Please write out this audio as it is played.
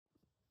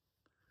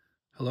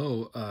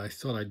Hello, I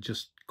thought I'd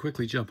just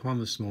quickly jump on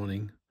this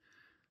morning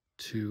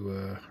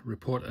to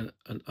report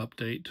an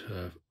update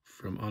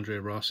from Andrea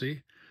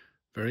Rossi.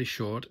 Very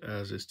short,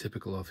 as is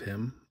typical of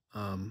him.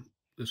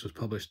 This was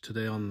published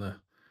today on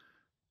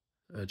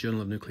the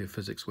Journal of Nuclear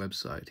Physics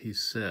website. He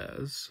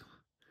says,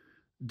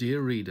 "Dear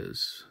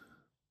readers,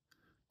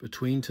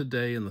 between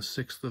today and the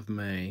 6th of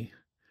May,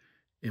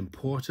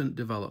 important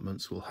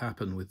developments will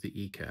happen with the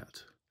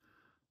ECAT.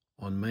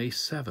 On May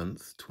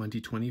 7th,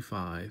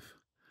 2025,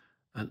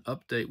 an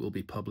update will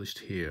be published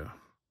here.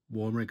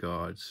 Warm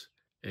regards,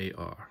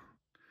 AR."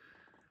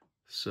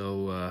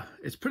 So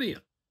it's pretty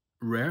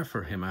rare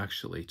for him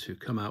actually to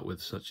come out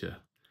with such an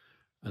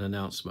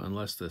announcement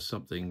unless there's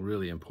something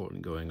really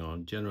important going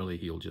on. Generally,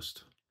 he'll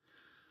just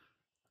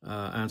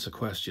answer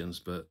questions,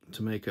 but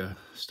to make a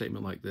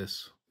statement like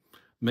this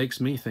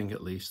makes me think,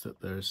 at least, that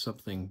there's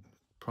something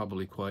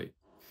probably quite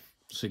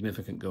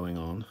significant going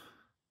on.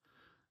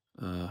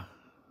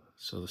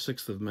 So the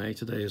 6th of May,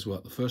 today is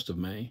what, the 1st of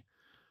May?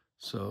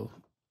 So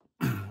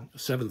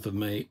 7th of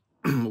May,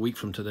 a week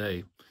from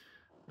today,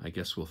 I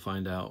guess we'll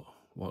find out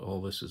what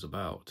all this is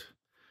about.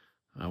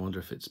 I wonder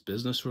if it's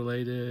business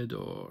related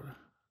or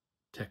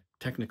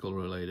technical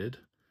related.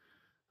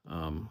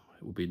 It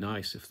would be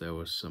nice if there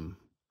was some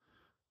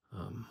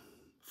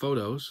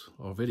photos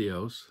or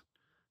videos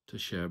to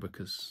share,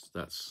 because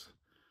that's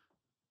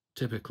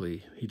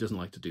typically, he doesn't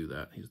like to do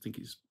that. I think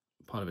he's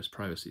part of his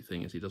privacy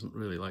thing is he doesn't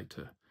really like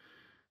to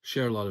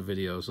share a lot of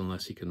videos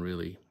unless he can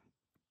really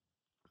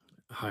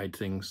hide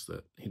things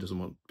that he doesn't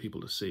want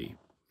people to see.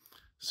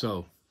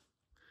 So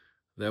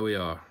there we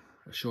are,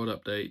 a short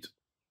update.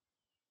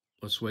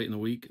 Let's wait in a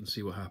week and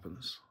see what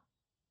happens.